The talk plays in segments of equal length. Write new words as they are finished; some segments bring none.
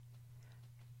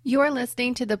You're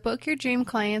listening to the Book Your Dream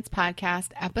Clients podcast,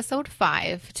 episode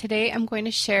 5. Today, I'm going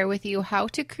to share with you how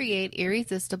to create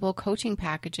irresistible coaching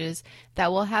packages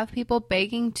that will have people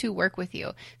begging to work with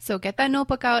you. So get that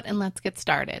notebook out and let's get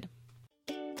started.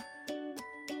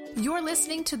 You're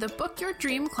listening to the Book Your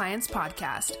Dream Clients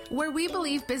podcast, where we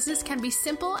believe business can be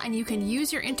simple and you can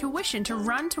use your intuition to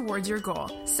run towards your goal.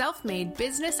 Self-made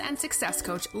business and success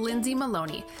coach Lindsay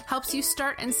Maloney helps you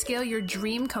start and scale your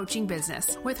dream coaching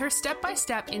business. With her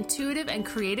step-by-step intuitive and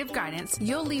creative guidance,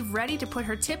 you'll leave ready to put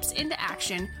her tips into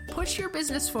action, push your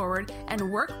business forward,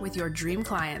 and work with your dream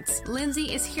clients.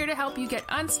 Lindsay is here to help you get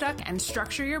unstuck and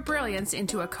structure your brilliance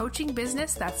into a coaching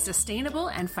business that's sustainable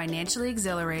and financially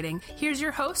exhilarating. Here's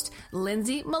your host,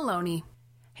 Lindsay Maloney.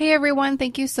 Hey everyone,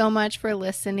 thank you so much for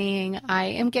listening. I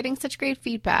am getting such great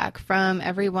feedback from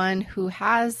everyone who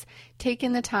has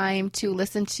taken the time to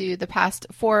listen to the past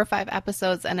 4 or 5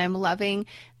 episodes, and I'm loving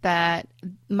that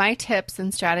my tips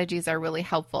and strategies are really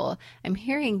helpful. I'm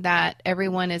hearing that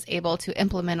everyone is able to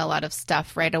implement a lot of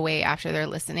stuff right away after they're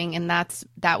listening, and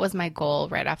that was my goal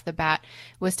right off the bat,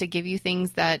 was to give you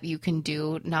things that you can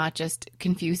do, not just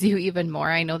confuse you even more.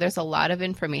 I know there's a lot of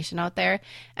information out there,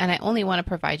 and I only want to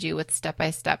provide you with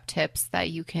step-by-step tips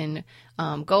that you can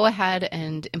go ahead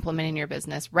and implement in your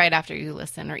business right after you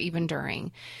listen or even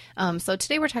during. So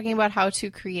today we're talking about how to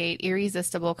create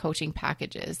irresistible coaching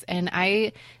packages. And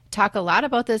I talk a lot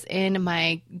about this in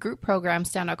my group program,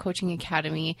 Standout Coaching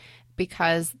Academy,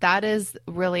 because that is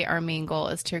really our main goal,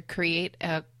 is to create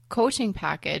a coaching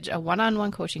package, a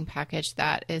one-on-one coaching package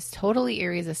that is totally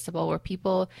irresistible, where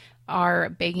people are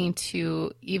begging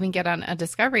to even get on a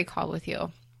discovery call with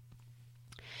you.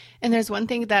 And there's one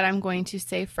thing that I'm going to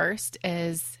say first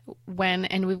is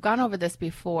and we've gone over this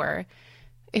before,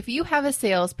 if you have a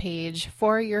sales page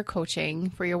for your coaching,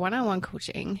 for your one-on-one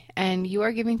coaching, and you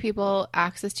are giving people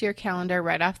access to your calendar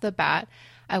right off the bat,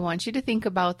 I want you to think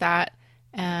about that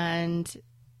and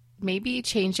maybe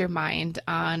change your mind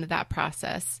on that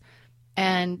process.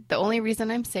 And the only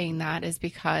reason I'm saying that is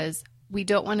because we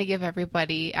don't want to give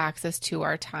everybody access to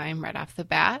our time right off the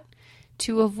bat.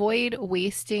 To avoid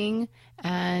wasting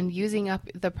and using up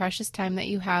the precious time that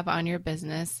you have on your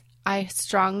business, I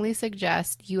strongly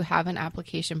suggest you have an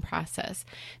application process.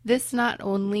 This not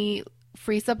only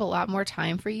frees up a lot more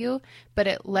time for you, but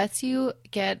it lets you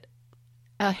get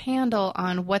a handle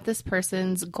on what this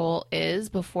person's goal is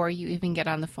before you even get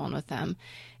on the phone with them.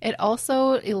 It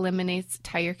also eliminates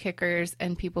tire kickers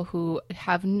and people who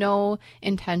have no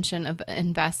intention of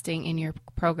investing in your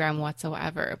program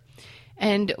whatsoever.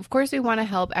 And of course, we want to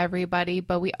help everybody,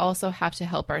 but we also have to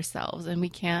help ourselves. And we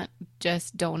can't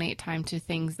just donate time to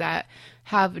things that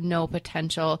have no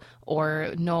potential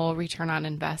or no return on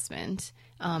investment.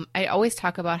 I always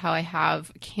talk about how I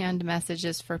have canned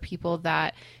messages for people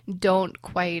that don't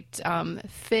quite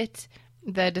fit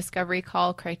the discovery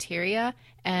call criteria.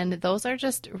 And those are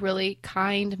just really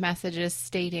kind messages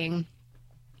stating,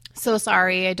 "So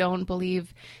sorry, I don't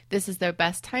believe this is the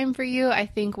best time for you. I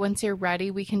think once you're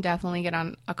ready, we can definitely get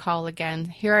on a call again.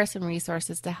 Here are some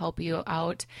resources to help you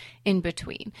out in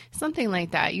between." Something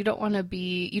like that. You don't want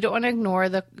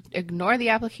to ignore the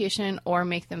application or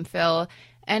make them feel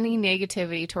any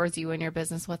negativity towards you and your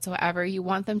business whatsoever. You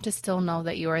want them to still know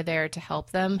that you are there to help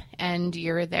them and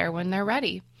you're there when they're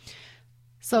ready.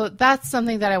 So that's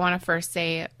something that I want to first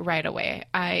say right away.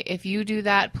 If you do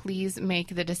that, please make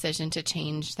the decision to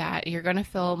change that. You're going to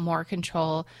feel more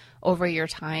control over your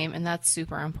time, and that's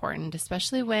super important,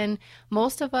 especially when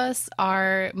most of us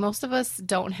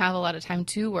don't have a lot of time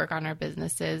to work on our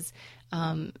businesses,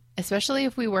 especially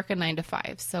if we work a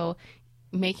 9-to-5. So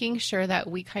making sure that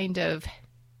we kind of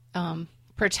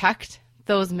protect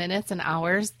those minutes and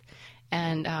hours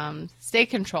and stay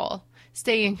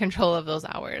in control of those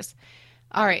hours.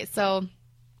 All right, so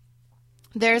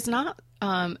there's not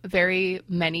very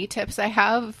many tips I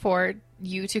have for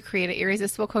you to create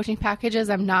irresistible coaching packages.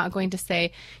 I'm not going to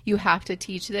say you have to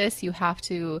teach this, you have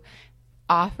to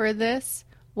offer this.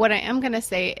 What I am going to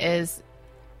say is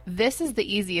this is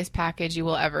the easiest package you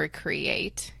will ever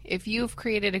create. If you've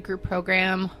created a group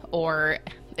program or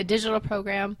a digital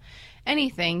program,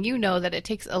 anything, you know that it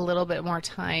takes a little bit more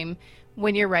time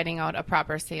when you're writing out a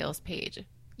proper sales page.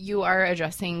 You're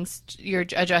addressing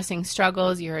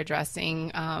struggles, you're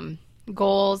addressing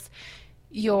goals,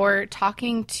 you're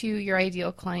talking to your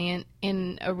ideal client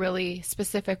in a really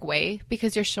specific way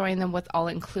because you're showing them what's all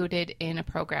included in a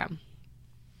program.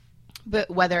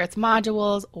 But whether it's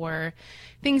modules or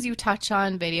things you touch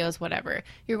on, videos, whatever,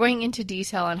 you're going into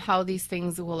detail on how these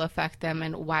things will affect them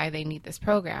and why they need this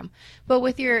program. But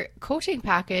with your coaching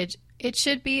package, It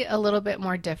should be a little bit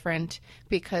more different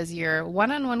because your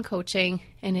one-on-one coaching,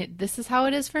 and this is how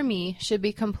it is for me, should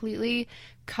be completely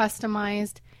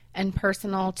customized and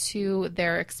personal to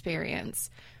their experience.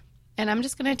 And I'm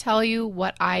just going to tell you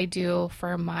what I do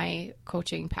for my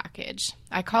coaching package.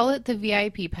 I call it the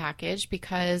VIP package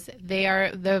because they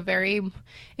are the very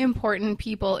important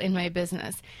people in my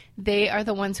business. They are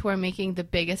the ones who are making the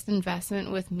biggest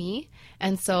investment with me,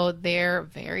 and so they're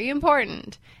very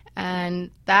important.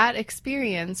 And that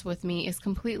experience with me is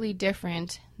completely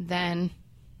different than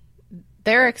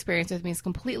their experience with me is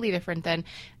completely different than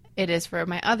it is for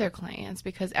my other clients,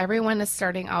 because everyone is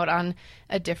starting out on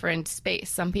a different space.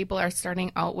 Some people are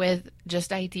starting out with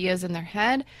just ideas in their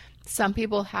head. Some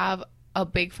people have a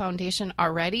big foundation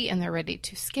already and they're ready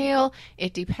to scale.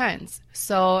 It depends.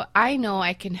 So I know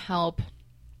I can help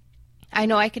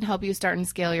you start and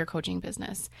scale your coaching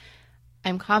business.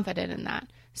 I'm confident in that.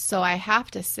 So I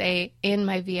have to say in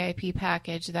my VIP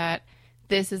package that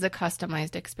this is a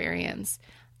customized experience.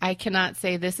 I cannot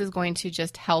say this is going to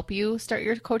just help you start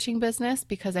your coaching business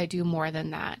because I do more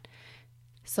than that.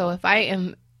 So if I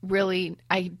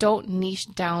don't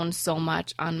niche down so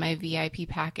much on my VIP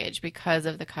package because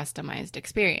of the customized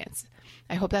experience.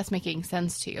 I hope that's making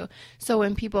sense to you. So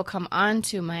when people come on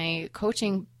to my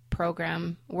coaching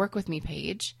program, Work With Me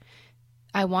page,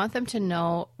 I want them to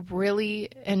know really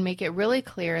and make it really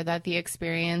clear that the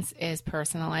experience is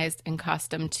personalized and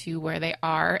custom to where they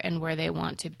are and where they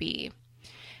want to be.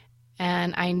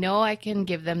 And I know I can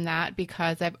give them that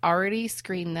because I've already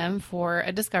screened them for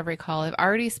a discovery call. I've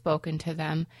already spoken to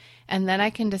them. And then I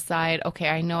can decide, okay,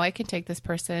 I know I can take this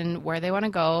person where they want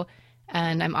to go,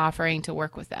 and I'm offering to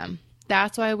work with them.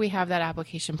 That's why we have that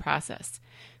application process,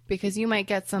 because you might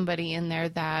get somebody in there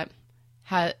that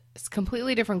has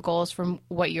completely different goals from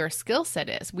what your skill set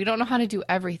is. We don't know how to do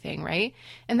everything, right?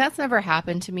 And that's never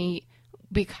happened to me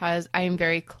because I am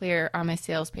very clear on my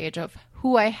sales page of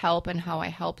who I help and how I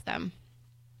help them.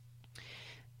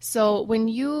 So when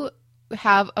you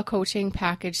have a coaching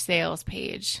package sales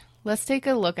page, let's take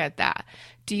a look at that.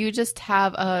 Do you just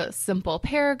have a simple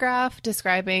paragraph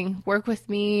describing work with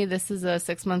me, this is a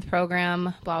 6-month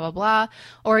program, blah, blah, blah,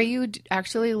 or are you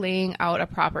actually laying out a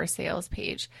proper sales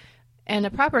page? And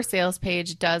a proper sales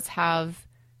page does have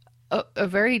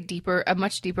a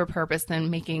much deeper purpose than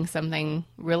making something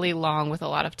really long with a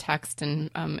lot of text and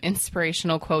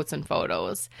inspirational quotes and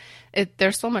photos.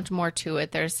 There's so much more to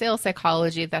it. There's sales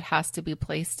psychology that has to be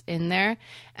placed in there.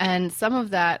 And some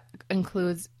of that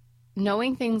includes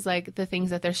knowing things like the things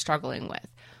that they're struggling with.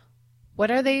 What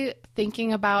are they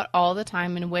thinking about all the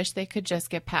time and wish they could just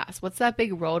get past? What's that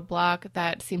big roadblock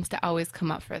that seems to always come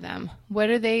up for them? What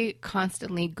are they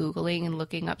constantly Googling and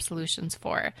looking up solutions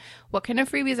for? What kind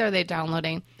of freebies are they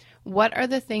downloading? What are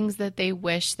the things that they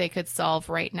wish they could solve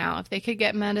right now? If they could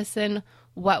get medicine,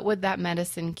 what would that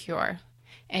medicine cure?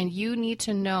 And you need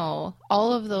to know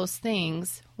all of those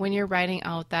things when you're writing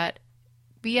out that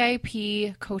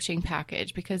VIP coaching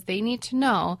package, because they need to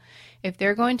know if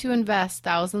they're going to invest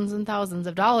thousands and thousands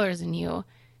of dollars in you,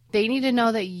 they need to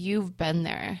know that you've been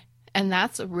there. And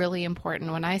that's really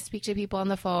important. When I speak to people on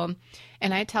the phone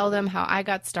and I tell them how I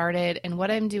got started and what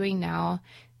I'm doing now,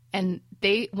 and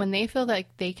when they feel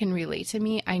like they can relate to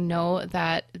me, I know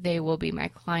that they will be my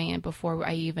client before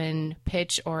I even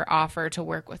pitch or offer to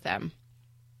work with them.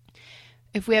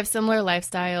 If we have similar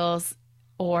lifestyles,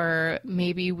 or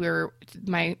maybe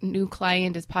my new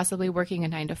client is possibly working a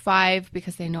 9-to-5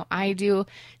 because they know I do,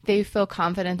 they feel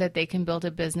confident that they can build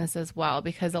a business as well.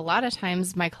 Because a lot of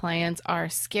times my clients are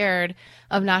scared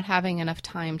of not having enough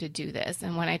time to do this.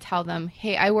 And when I tell them,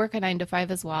 hey, I work a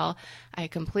 9-to-5 as well, I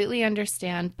completely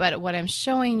understand. But what I'm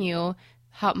showing you,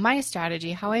 how my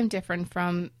strategy, how I'm different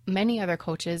from many other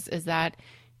coaches, is that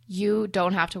you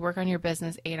don't have to work on your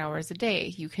business 8 hours a day.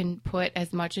 You can put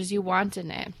as much as you want in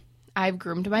it. I've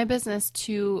groomed my business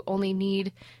to only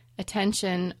need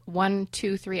attention 1,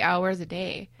 2, 3 hours a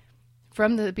day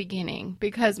from the beginning,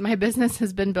 because my business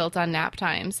has been built on nap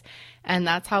times, and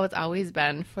that's how it's always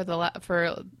been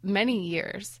for many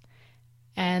years.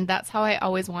 And that's how I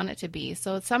always want it to be.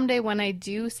 So someday when I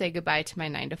do say goodbye to my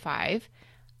 9-to-5,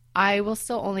 I will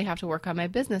still only have to work on my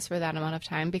business for that amount of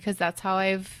time, because that's how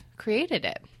I've created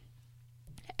it.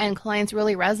 And clients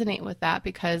really resonate with that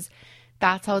because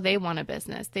that's how they want a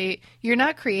business. You're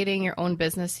not creating your own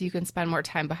business so you can spend more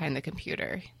time behind the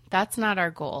computer. That's not our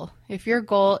goal. If your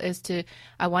goal is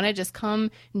I want to just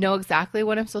come, know exactly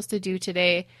what I'm supposed to do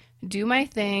today, do my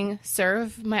thing,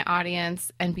 serve my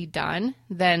audience, and be done,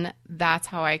 then that's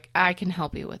how I can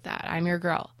help you with that. I'm your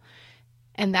girl.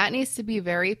 And that needs to be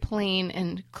very plain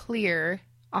and clear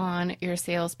on your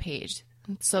sales page.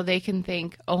 so they can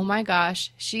think, oh my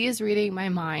gosh, she is reading my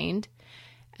mind.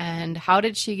 And how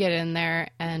did she get in there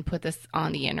and put this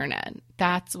on the internet?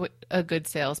 That's what a good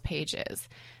sales page is.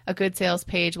 A good sales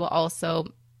page will also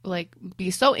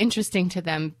be so interesting to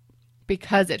them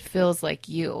because it feels like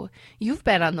you. You've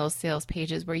been on those sales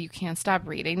pages where you can't stop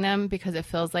reading them because it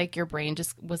feels like your brain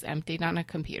just was emptied on a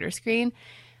computer screen.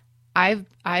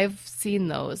 I've seen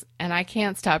those, and I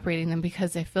can't stop reading them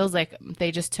because it feels like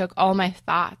they just took all my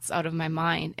thoughts out of my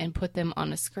mind and put them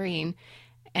on a screen.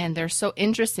 And they're so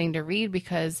interesting to read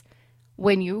because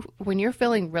when you're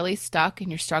feeling really stuck and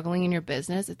you're struggling in your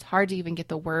business, it's hard to even get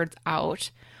the words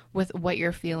out with what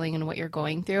you're feeling and what you're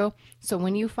going through. So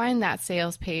when you find that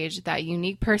sales page, that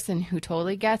unique person who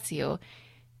totally gets you,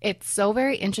 it's so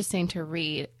very interesting to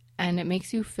read, and it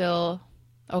makes you feel,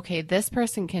 okay, this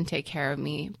person can take care of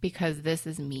me because this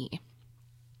is me.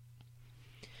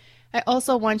 I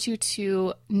also want you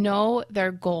to know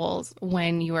their goals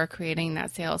when you are creating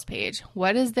that sales page.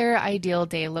 What does their ideal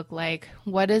day look like?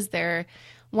 Once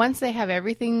they have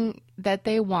everything that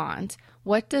they want,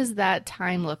 what does that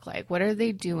time look like? What are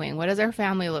they doing? What does their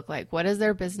family look like? What does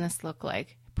their business look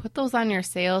like? Put those on your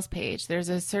sales page. There's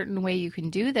a certain way you can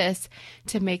do this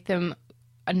to make them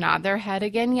nod their head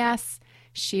again. Yes,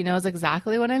 she knows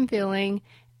exactly what I'm feeling,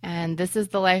 and this is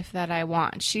the life that I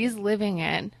want. She's living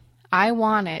it. I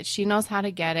want it. She knows how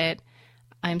to get it.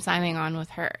 I'm signing on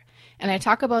with her. And I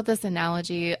talk about this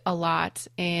analogy a lot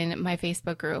in my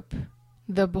Facebook group,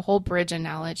 the whole bridge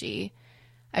analogy.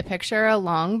 I picture a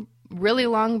really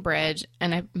long bridge,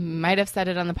 and I might have said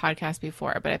it on the podcast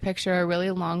before, but I picture a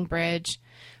really long bridge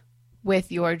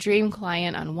with your dream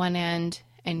client on one end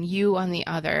and you on the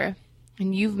other,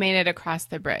 and you've made it across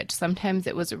the bridge. Sometimes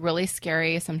it was really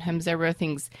scary. Sometimes there were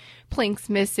planks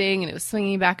missing, and it was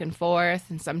swinging back and forth,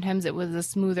 and sometimes it was a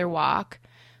smoother walk.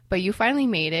 But you finally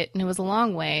made it, and it was a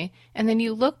long way. And then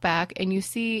you look back, and you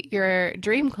see your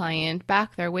dream client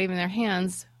back there waving their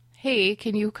hands. Hey,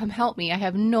 can you come help me? I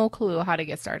have no clue how to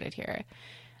get started here.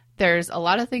 There's a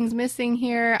lot of things missing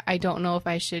here. I don't know if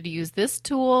I should use this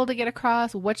tool to get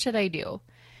across. What should I do?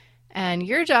 And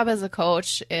your job as a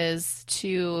coach is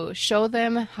to show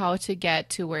them how to get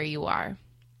to where you are.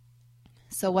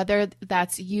 So whether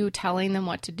that's you telling them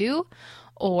what to do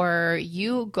or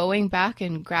you going back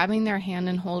and grabbing their hand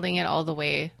and holding it all the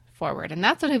way forward. And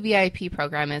that's what a VIP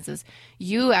program is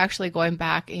you actually going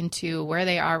back into where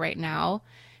they are right now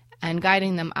and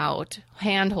guiding them out,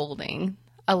 hand holding.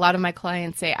 A lot of my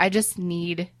clients say, I just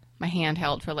need my hand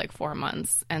held for 4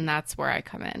 months, and that's where I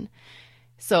come in.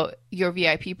 So your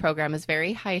VIP program is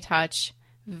very high touch,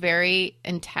 very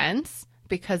intense,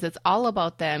 because it's all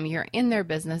about them. You're in their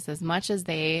business as much as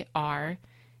they are,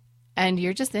 and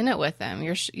you're just in it with them.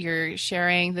 You're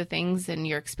sharing the things, and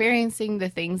you're experiencing the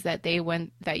things that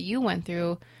you went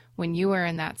through when you were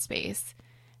in that space.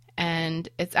 And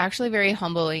it's actually very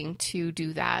humbling to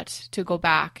do that, to go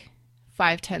back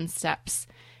 5-10 steps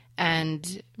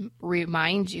and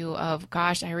remind you of,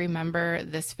 gosh, I remember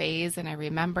this phase, and I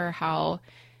remember how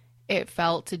it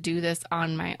felt to do this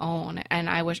on my own. And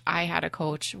I wish I had a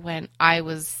coach when I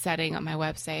was setting up my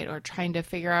website or trying to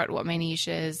figure out what my niche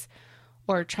is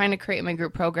or trying to create my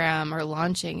group program or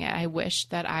launching it. I wish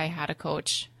that I had a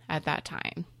coach at that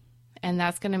time. And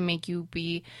that's going to make you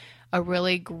be a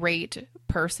really great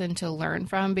person to learn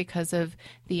from because of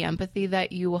the empathy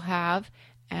that you will have.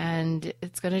 And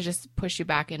it's going to just push you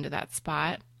back into that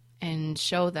spot and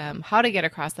show them how to get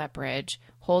across that bridge,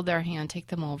 hold their hand, take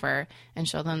them over, and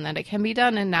show them that it can be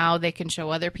done. And now they can show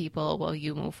other people while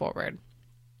you move forward.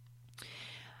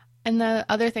 And the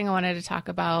other thing I wanted to talk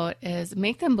about is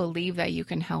make them believe that you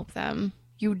can help them.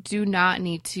 You do not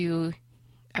need to,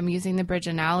 I'm using the bridge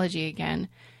analogy again,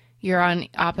 you're on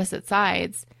opposite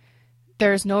sides.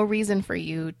 There's no reason for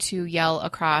you to yell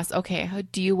across, okay,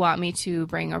 do you want me to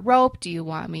bring a rope? Do you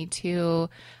want me to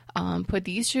put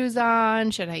these shoes on?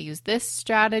 Should I use this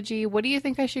strategy? What do you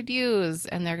think I should use?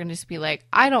 And they're going to just be like,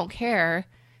 I don't care.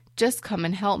 Just come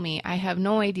and help me. I have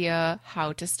no idea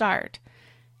how to start.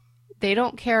 They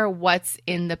don't care what's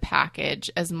in the package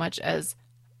as much as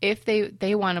if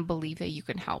they want to believe that you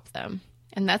can help them.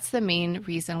 And that's the main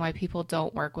reason why people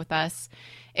don't work with us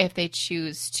if they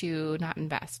choose to not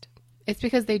invest. It's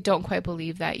because they don't quite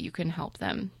believe that you can help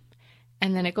them.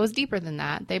 And then it goes deeper than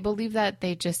that. They believe that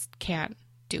they just can't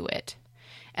do it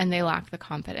and they lack the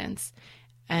confidence.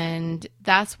 And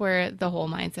that's where the whole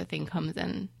mindset thing comes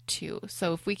in too.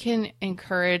 So if we can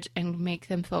encourage and make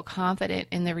them feel confident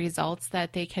in the results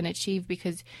that they can achieve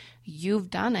because you've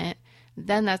done it,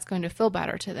 then that's going to feel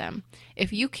better to them.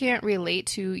 If you can't relate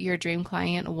to your dream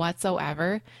client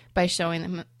whatsoever by showing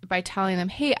them by telling them,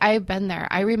 hey, I've been there.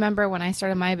 I remember when I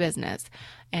started my business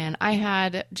and I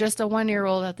had just a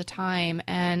 1-year-old at the time,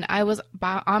 and I was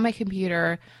on my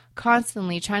computer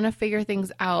constantly trying to figure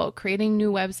things out, creating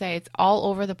new websites all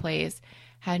over the place,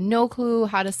 had no clue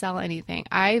how to sell anything.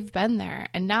 I've been there.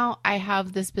 And now I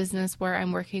have this business where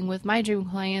I'm working with my dream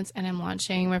clients and I'm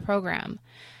launching my program.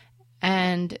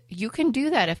 And you can do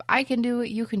that. If I can do it,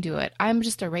 you can do it. I'm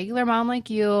just a regular mom like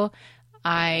you.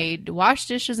 I wash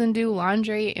dishes and do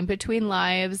laundry in between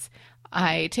lives.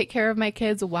 I take care of my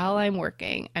kids while I'm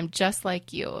working. I'm just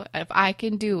like you. If I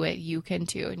can do it, you can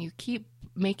too. And you keep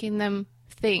making them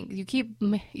think.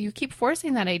 You keep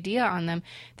forcing that idea on them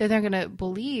that they're going to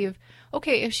believe,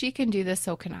 okay, if she can do this,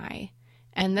 so can I.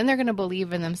 And then they're going to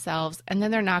believe in themselves, and then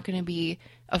they're not going to be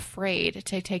afraid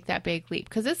to take that big leap,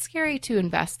 because it's scary to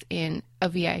invest in a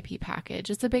VIP package.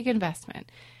 It's a big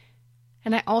investment.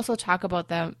 And I also talk about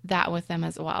that with them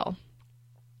as well.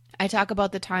 I talk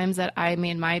about the times that I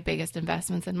made my biggest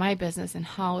investments in my business and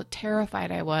how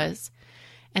terrified I was.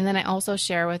 And then I also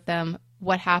share with them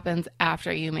what happens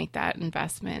after you make that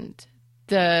investment,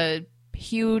 the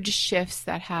huge shifts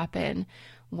that happen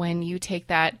when you take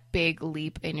that big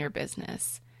leap in your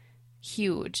business.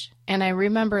 Huge. And I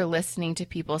remember listening to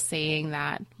people saying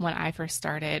that when I first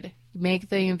started, make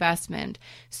the investment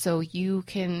so you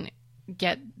can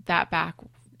get that back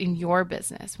in your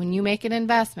business. When you make an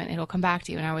investment, it'll come back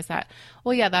to you. And I was thought,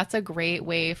 well, yeah, that's a great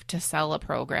way to sell a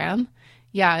program.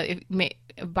 Yeah,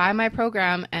 buy my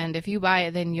program, and if you buy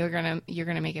it, then you're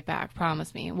gonna make it back.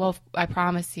 Promise me. Well, I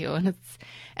promise you.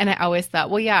 And I always thought,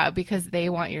 well, yeah, because they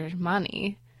want your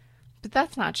money. But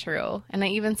that's not true. And I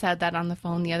even said that on the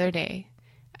phone the other day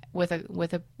with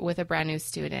a brand new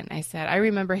student. I said, I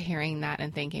remember hearing that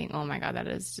and thinking, oh my God, that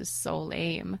is just so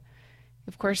lame.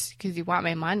 Of course, because you want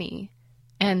my money.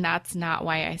 And that's not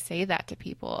why I say that to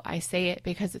people. I say it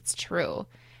because it's true.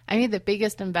 I made the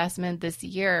biggest investment this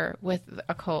year with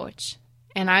a coach.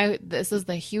 And this is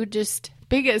the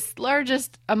biggest,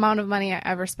 largest amount of money I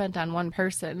ever spent on one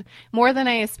person, more than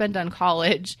I spent on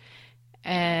college.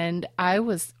 And I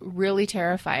was really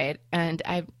terrified. And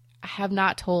I have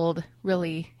not told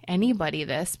really anybody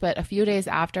this, but a few days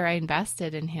after I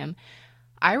invested in him,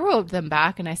 I wrote them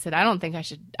back and I said, I don't think I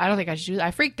should do that.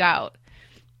 I freaked out.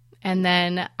 And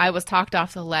then I was talked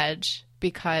off the ledge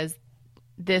because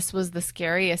this was the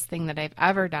scariest thing that I've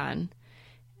ever done.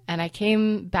 And I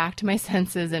came back to my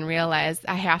senses and realized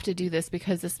I have to do this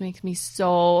because this makes me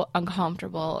so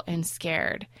uncomfortable and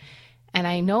scared. And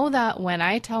I know that when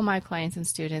I tell my clients and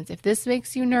students, if this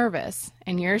makes you nervous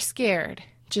and you're scared,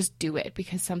 just do it,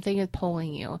 because something is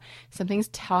pulling you. Something's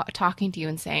talking to you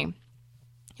and saying,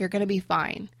 you're going to be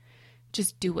fine.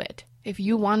 Just do it. If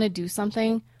you want to do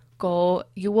something,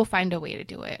 you will find a way to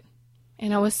do it.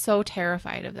 And I was so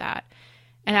terrified of that.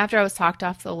 And after I was talked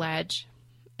off the ledge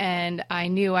and I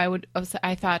knew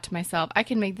I thought to myself, I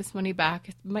can make this money back.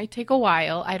 It might take a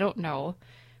while. I don't know,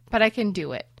 but I can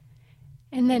do it.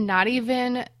 And then not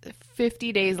even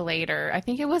 50 days later, I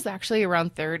think it was actually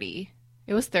around 30.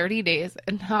 It was 30 days,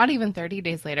 and not even 30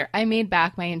 days later, I made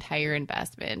back my entire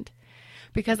investment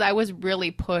because I was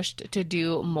really pushed to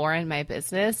do more in my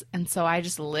business. And so I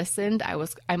just listened.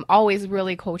 I'm always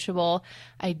really coachable.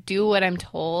 I do what I'm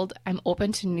told. I'm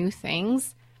open to new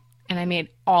things. And I made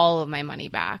all of my money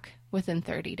back within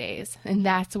 30 days. And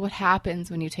that's what happens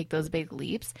when you take those big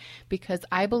leaps, because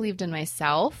I believed in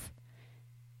myself,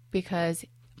 because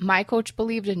my coach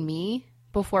believed in me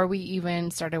before we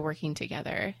even started working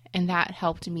together. And that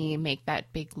helped me make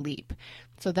that big leap.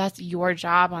 So that's your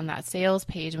job on that sales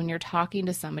page. When you're talking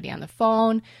to somebody on the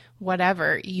phone,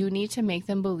 whatever, you need to make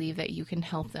them believe that you can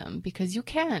help them, because you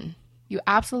can. You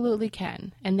absolutely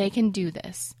can. And they can do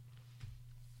this.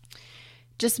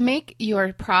 Just make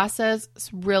your process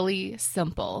really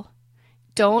simple.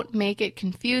 Don't make it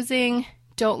confusing.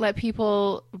 Don't let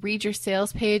people read your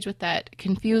sales page with that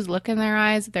confused look in their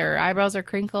eyes. Their eyebrows are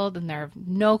crinkled and they have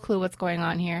no clue what's going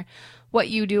on here. What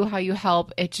you do, how you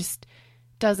help, it just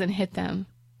doesn't hit them.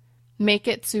 Make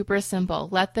it super simple.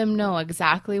 Let them know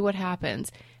exactly what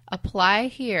happens. Apply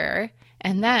here,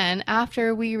 and then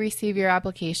after we receive your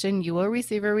application, you will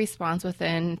receive a response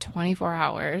within 24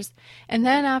 hours. And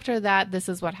then after that, this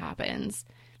is what happens.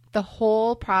 The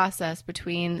whole process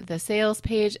between the sales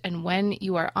page and when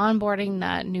you are onboarding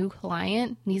that new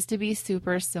client needs to be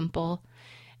super simple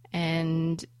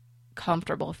and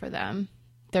comfortable for them.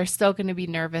 They're still going to be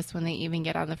nervous when they even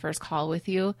get on the first call with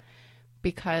you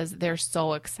because they're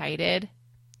so excited.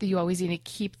 You always need to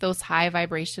keep those high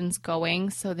vibrations going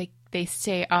so they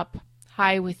stay up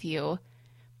high with you,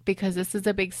 because this is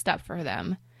a big step for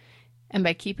them. And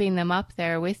by keeping them up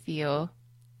there with you,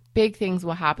 big things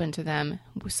will happen to them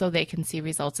so they can see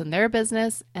results in their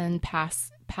business and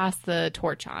pass the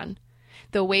torch on.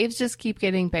 The waves just keep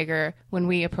getting bigger when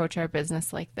we approach our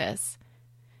business like this.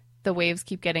 The waves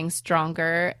keep getting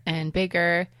stronger and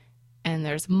bigger, and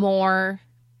there's more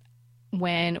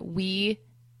when we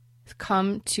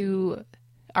come to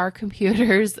our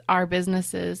computers, our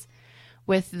businesses,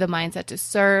 with the mindset to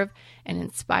serve and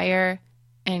inspire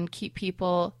and keep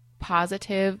people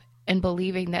positive and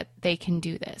believing that they can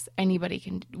do this.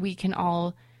 We can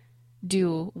all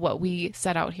do what we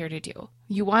set out here to do.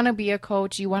 You want to be a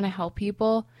coach, you want to help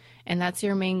people, and that's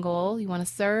your main goal. You want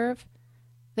to serve,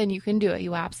 then you can do it.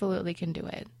 You absolutely can do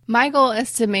it. My goal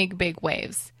is to make big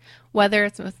waves, whether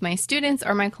it's with my students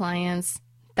or my clients.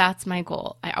 That's my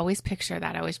goal. I always picture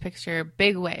that. I always picture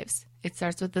big waves. It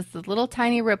starts with this little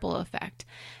tiny ripple effect,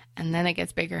 and then it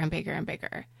gets bigger and bigger and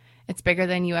bigger. It's bigger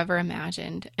than you ever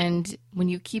imagined. And when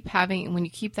you keep that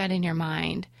in your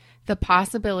mind, the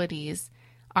possibilities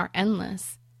are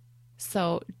endless.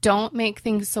 So don't make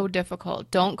things so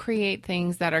difficult. Don't create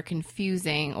things that are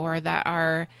confusing or that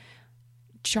are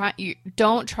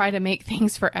don't try to make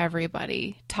things for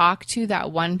everybody. Talk to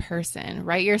that one person.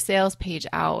 Write your sales page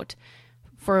out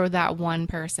for that one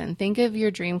person. Think of your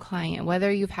dream client,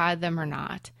 whether you've had them or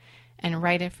not, and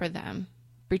write it for them.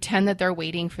 Pretend that they're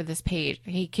waiting for this page.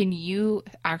 Hey, can you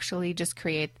actually just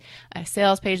create a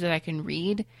sales page that I can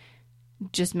read?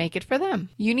 Just make it for them.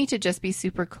 You need to just be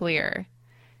super clear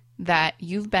that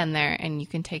you've been there and you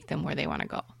can take them where they want to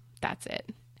go. That's it.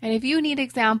 And if you need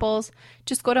examples,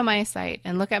 just go to my site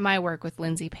and look at my work with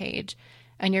Lindsay Page,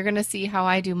 and you're going to see how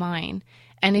I do mine.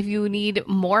 And if you need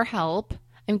more help,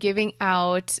 I'm giving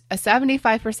out a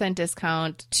 75%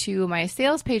 discount to my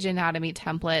sales page anatomy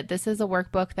template. This is a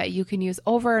workbook that you can use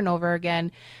over and over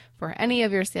again for any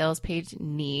of your sales page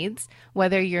needs,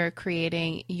 whether you're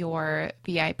creating your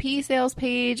VIP sales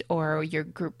page or your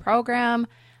group program.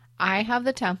 I have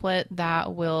the template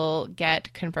that will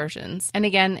get conversions. And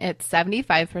again, it's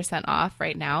 75% off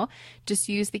right now. Just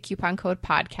use the coupon code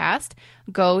podcast.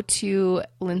 Go to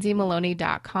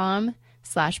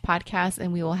lindsaymaloney.com/podcast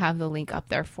and we will have the link up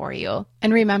there for you.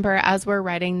 And remember, as we're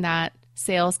writing that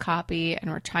sales copy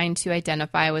and we're trying to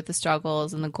identify with the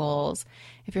struggles and the goals,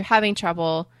 if you're having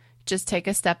trouble, just take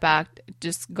a step back,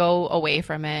 just go away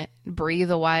from it,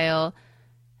 breathe a while,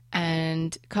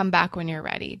 and come back when you're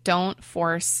ready. Don't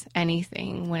force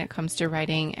anything when it comes to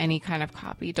writing any kind of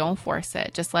copy. Don't force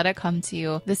it. Just let it come to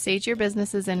you. The stage your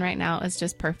business is in right now is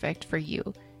just perfect for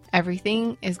you.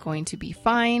 Everything is going to be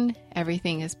fine.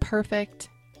 Everything is perfect.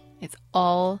 It's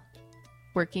all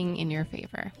working in your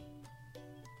favor.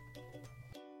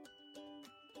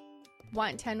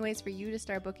 Want 10 ways for you to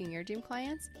start booking your dream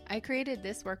clients? I created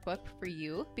this workbook for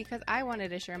you because I wanted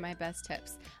to share my best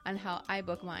tips on how I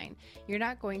book mine. You're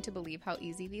not going to believe how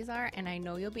easy these are, and I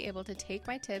know you'll be able to take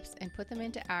my tips and put them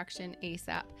into action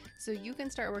ASAP so you can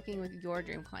start working with your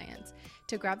dream clients.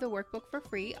 To grab the workbook for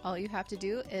free, all you have to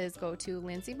do is go to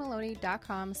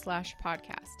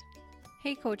lindsaymaloney.com/podcast.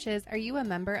 Hey coaches, are you a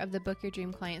member of the Book Your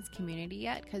Dream Clients community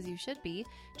yet? Because you should be.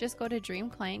 Just go to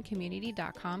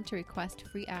dreamclientcommunity.com to request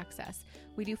free access.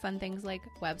 We do fun things like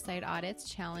website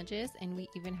audits, challenges, and we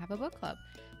even have a book club.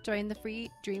 Join the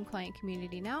free Dream Client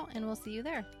community now, and we'll see you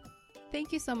there.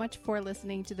 Thank you so much for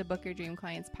listening to the Book Your Dream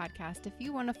Clients podcast. If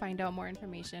you want to find out more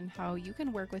information how you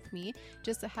can work with me,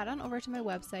 just head on over to my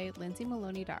website,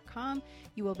 lindsaymaloney.com.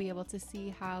 You will be able to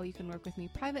see how you can work with me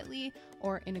privately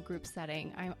or in a group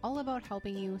setting. I'm all about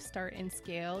helping you start and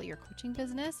scale your coaching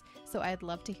business, so I'd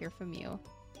love to hear from you.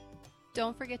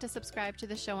 Don't forget to subscribe to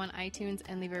the show on iTunes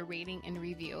and leave a rating and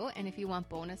review. And if you want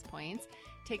bonus points,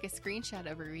 take a screenshot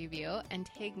of a review and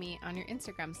tag me on your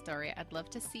Instagram story. I'd love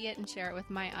to see it and share it with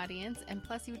my audience. And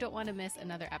plus, you don't want to miss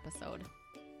another episode.